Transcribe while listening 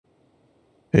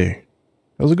Hey,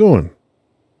 how's it going?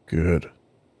 Good.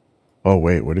 Oh,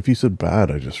 wait, what if you said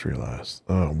bad? I just realized.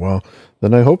 Oh, well,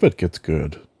 then I hope it gets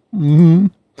good. Mm-hmm.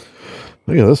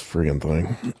 Look at this friggin'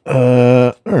 thing.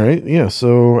 Alright, yeah,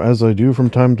 so as I do from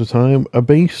time to time, a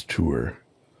base tour.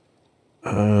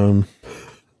 Um,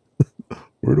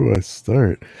 where do I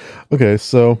start? Okay,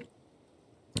 so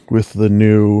with the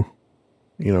new,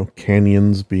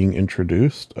 canyons being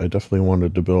introduced, I definitely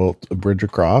wanted to build a bridge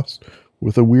across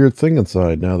with a weird thing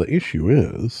inside. Now, the issue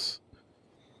is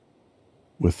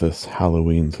with this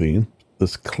Halloween theme,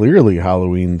 this clearly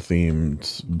Halloween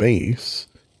themed base,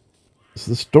 is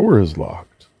this door is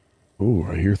locked. Ooh,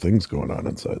 I hear things going on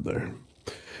inside there.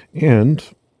 And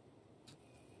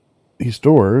these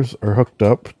doors are hooked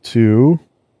up to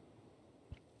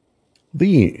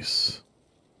these.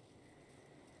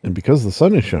 And because the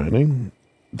sun is shining,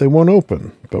 they won't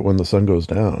open. But when the sun goes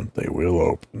down, they will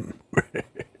open.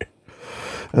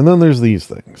 And then there's these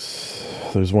things.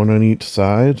 There's one on each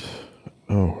side.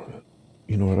 Oh,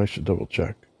 you know what? I should double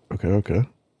check. Okay.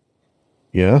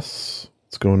 Yes.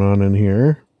 What's going on in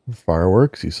here?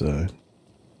 Fireworks, you say?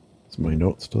 Is my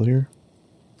note still here?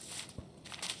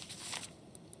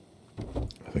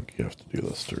 I think you have to do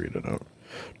this to read it out.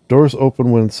 Doors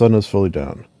open when sun is fully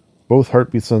down. Both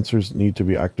heartbeat sensors need to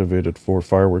be activated for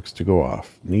fireworks to go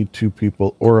off. Need 2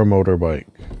 people or a motorbike.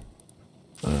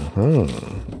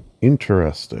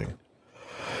 Interesting.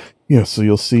 Yeah, so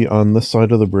you'll see on this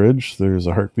side of the bridge, there's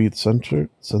a heartbeat sensor,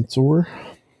 as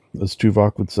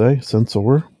Tuvok would say,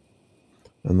 sensor.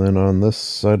 And then on this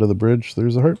side of the bridge,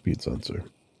 there's a heartbeat sensor.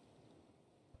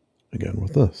 Again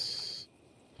with this.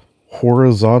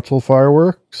 Horizontal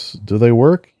fireworks. Do they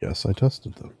work? Yes, I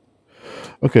tested them.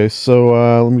 Okay,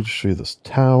 so let me just show you this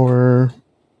tower.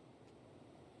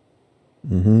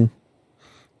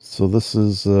 So this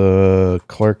is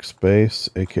Clark's base,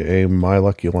 aka My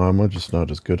Lucky Llama, just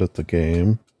not as good at the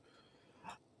game.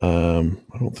 I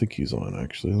don't think he's on,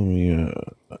 actually. Let me...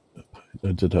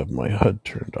 I did have my HUD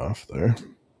turned off there.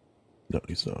 No,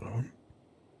 he's not on.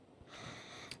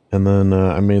 And then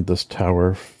I made this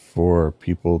tower for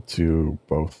people to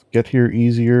both get here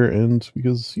easier and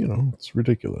because, it's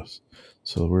ridiculous.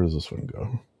 So where does this one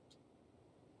go?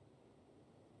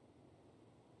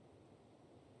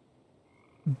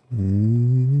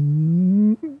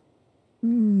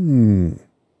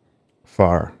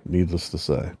 Far, needless to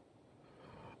say.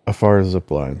 A far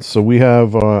zip line. So we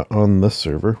have on this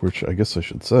server, which I guess I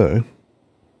should say,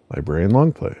 Librarian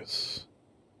Longplays.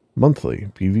 Monthly,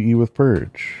 PvE with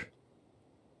Purge.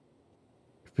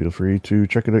 Feel free to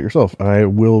check it out yourself. I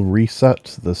will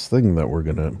reset this thing that we're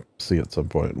going to see at some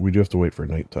point. We do have to wait for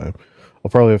nighttime. I'll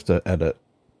probably have to edit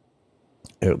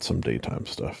out some daytime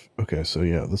stuff. Okay, so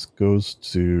yeah, this goes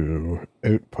to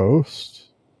Outpost.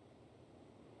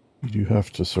 You do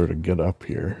have to sort of get up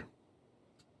here.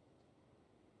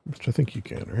 Which I think you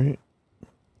can, right?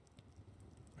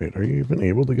 Wait, are you even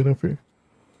able to get up here?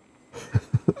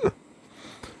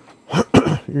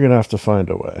 You're gonna have to find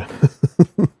a way.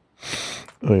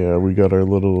 Oh yeah, we got our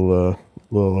little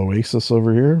oasis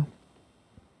over here.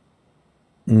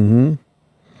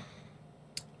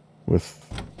 With,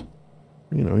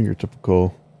 your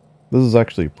typical... This is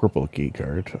actually a purple key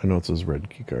card. I know it says red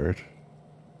key card.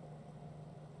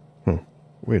 Huh.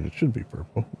 Wait, it should be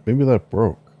purple. Maybe that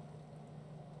broke.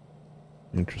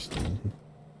 Interesting.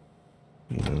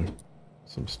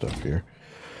 Some stuff here.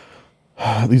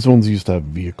 These ones used to have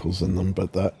vehicles in them,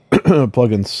 but that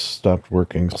plugin stopped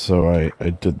working, so I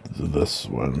did this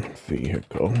one.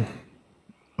 Vehicle.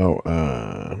 Oh,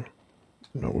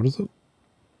 no, what is it?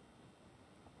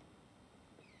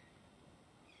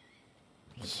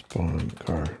 Spawn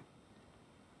car.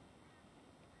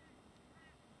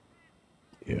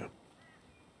 Yeah.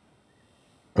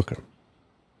 Okay.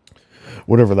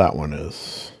 Whatever that one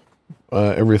is.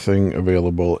 Everything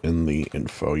available in the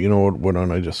info. You know what? Why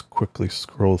don't I just quickly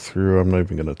scroll through? I'm not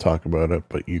even going to talk about it,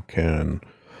 but you can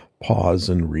pause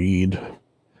and read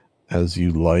as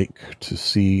you like to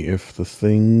see if the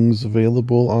things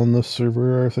available on the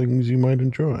server are things you might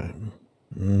enjoy.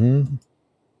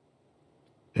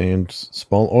 And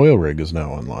small oil rig is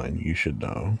now online. You should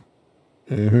know.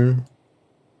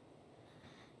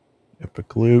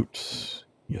 Epic loot.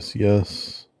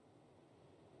 Yes.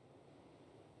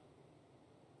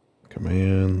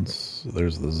 Commands.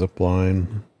 There's the zip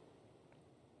line.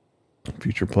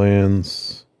 Future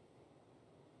plans.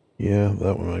 Yeah,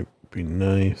 that one might be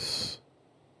nice.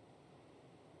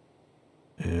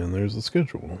 And there's the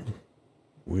schedule.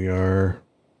 We are...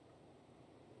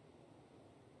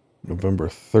 November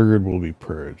 3rd will be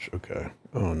Purge. Okay.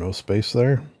 Oh, no space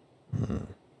there?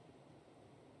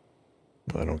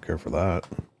 I don't care for that.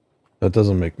 That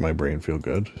doesn't make my brain feel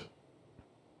good.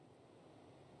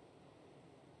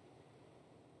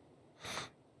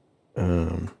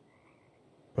 Oh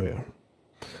yeah.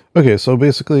 Okay, so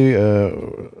basically,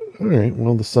 alright,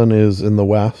 well the sun is in the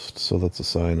west, so that's a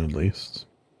sign at least.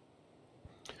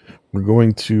 We're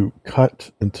going to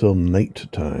cut until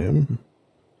night time.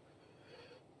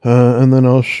 And then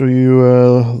I'll show you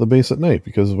the base at night,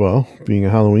 because, well, being a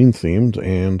Halloween themed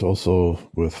and also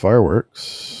with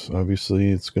fireworks,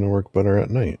 obviously it's going to work better at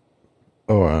night.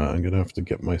 Oh, I'm going to have to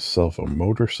get myself a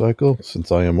motorcycle,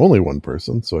 since I am only one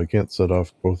person, so I can't set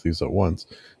off both these at once.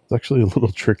 It's actually a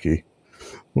little tricky.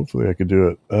 Hopefully I could do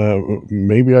it.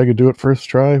 Maybe I could do it first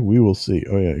try. We will see.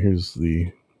 Oh yeah, here's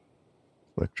the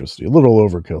electricity. A little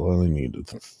overkill. I only needed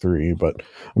 3, but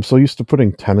I'm so used to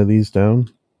putting 10 of these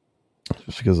down,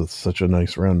 just because it's such a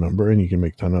nice round number and you can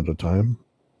make 10 at a time.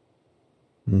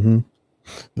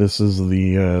 This is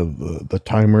the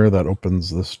timer that opens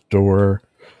this door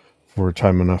for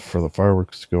time enough for the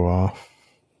fireworks to go off.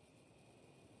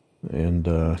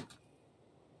 And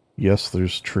yes,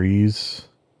 there's trees.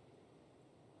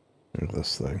 There's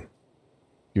this thing.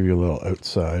 Give you a little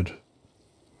outside.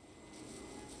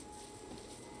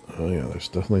 Oh yeah, there's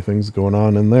definitely things going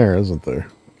on in there, isn't there?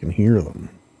 You can hear them.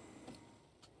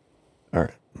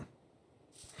 Alright.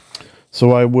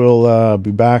 So I will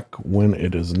be back when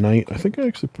it is night. I think I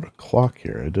actually put a clock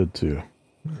here. I did too.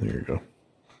 There you go.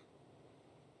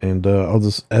 And I'll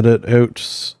just edit out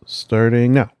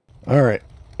starting now. Alright.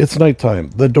 It's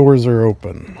nighttime. The doors are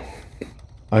open.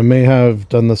 I may have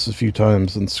done this a few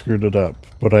times and screwed it up,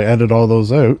 but I edited all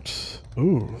those out.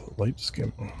 Ooh, the light just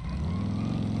came on.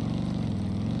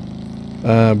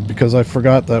 Because I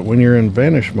forgot that when you're in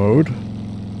vanish mode,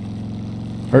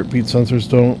 heartbeat sensors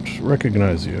don't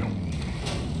recognize you.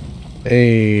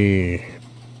 Hey.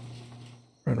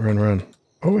 Run, run, run.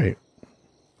 Oh, wait.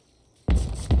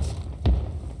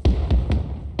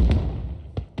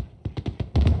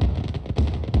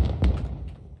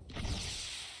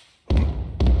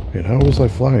 Wait, how was I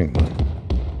flying then?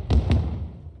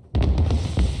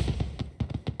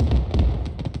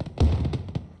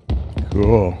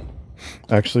 Cool.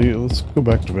 Actually, let's go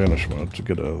back to vanish mode to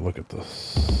get a look at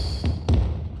this.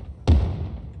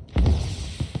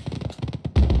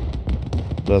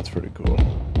 That's pretty cool.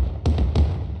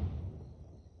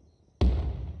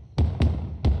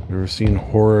 You ever seen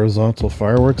horizontal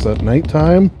fireworks at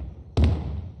nighttime?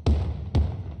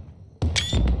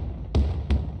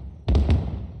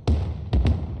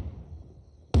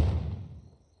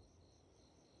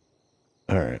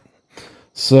 Alright.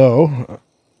 So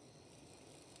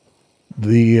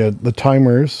the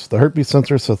timers, the heartbeat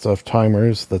sensor sets off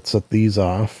timers that set these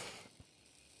off.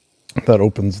 That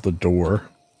opens the door.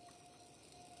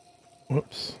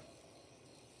 Whoops.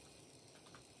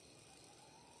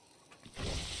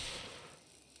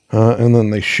 And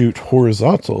then they shoot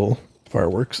horizontal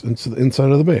fireworks into the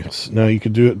inside of the base. Now you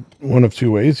could do it one of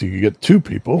two ways. You could get 2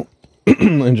 people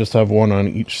and just have one on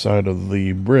each side of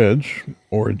the bridge,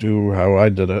 or do how I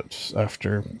did it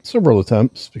after several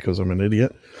attempts, because I'm an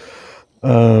idiot,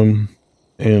 and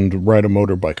ride a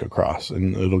motorbike across,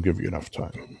 and it'll give you enough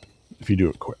time if you do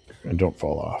it quick and don't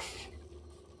fall off.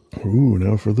 Ooh,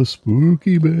 now for the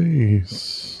spooky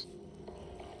base.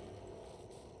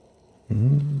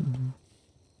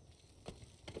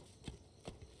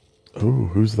 Oh,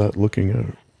 who's that looking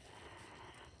out?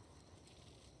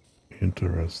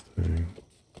 Interesting.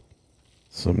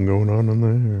 Something going on in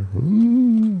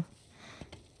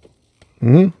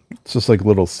there. It's just like a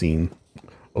little scene.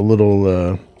 A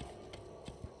little,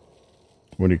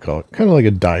 what do you call it? Kind of like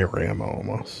a diorama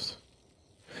almost.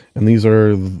 And these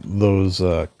are those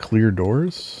clear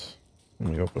doors.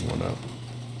 Let me open one up.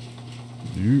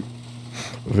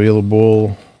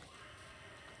 Available.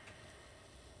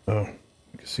 Oh, I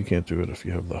guess you can't do it if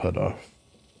you have the HUD off.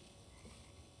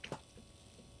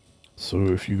 So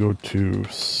if you go to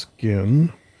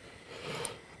skin,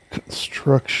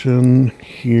 construction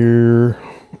here,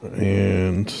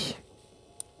 and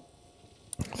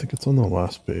I think it's on the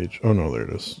last page. Oh no, there it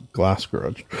is. Glass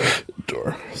garage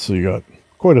door. So you got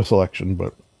quite a selection,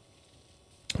 but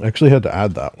I actually had to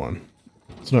add that one.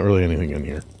 It's not really anything in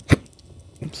here.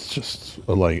 It's just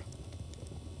a light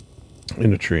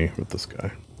in a tree with this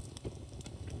guy.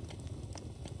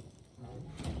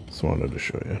 Just wanted to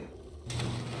show you.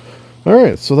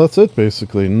 Alright, so that's it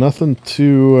basically. Nothing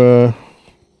too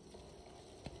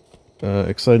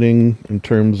exciting in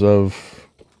terms of,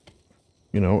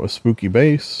 you know, a spooky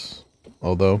base,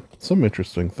 although some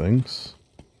interesting things.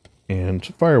 And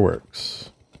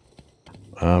fireworks.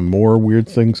 More weird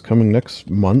things coming next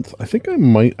month. I think I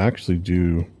might actually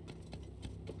do,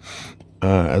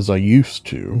 as I used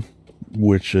to,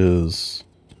 which is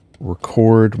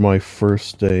record my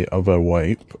first day of a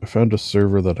wipe. I found a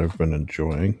server that I've been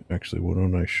enjoying. Actually, why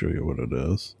don't I show you what it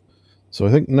is? So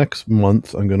I think next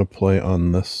month I'm going to play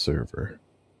on this server.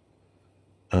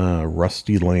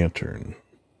 Rusty Lantern.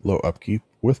 Low upkeep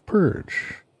with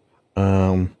Purge.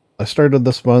 I started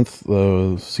this month,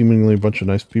 seemingly a bunch of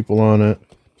nice people on it,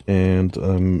 and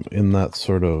I'm in that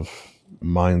sort of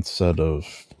mindset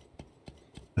of,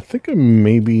 I think I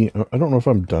don't know if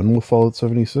I'm done with Fallout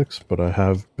 76, but I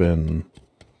have been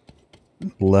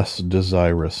less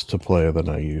desirous to play than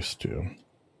I used to,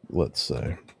 let's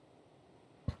say.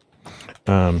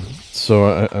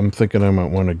 So I'm thinking I might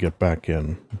want to get back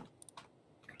into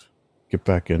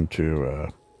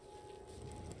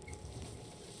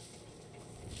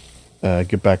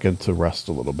Rust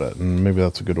a little bit, and maybe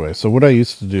that's a good way. So what I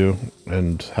used to do,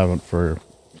 and haven't for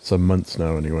some months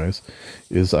now anyways,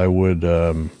 is I would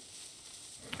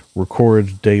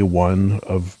record day one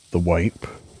of the wipe,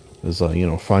 is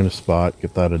find a spot,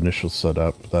 get that initial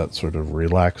setup, that sort of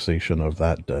relaxation of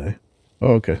that day.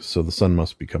 Oh, okay, so the sun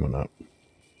must be coming up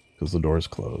because the door is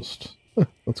closed.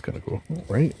 That's kind of cool,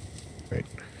 right? Right.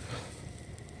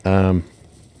 And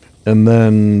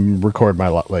then record my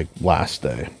last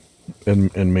day,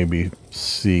 and maybe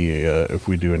see if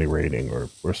we do any raiding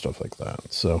or stuff like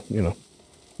that. So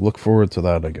look forward to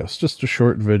that. I guess just a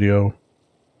short video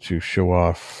to show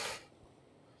off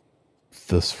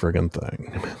this friggin'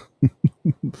 thing.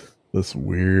 This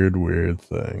weird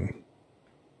thing.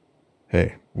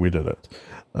 Hey, we did it.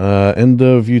 End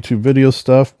of YouTube video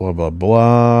stuff, blah blah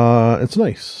blah. It's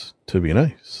nice to be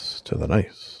nice to the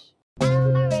nice.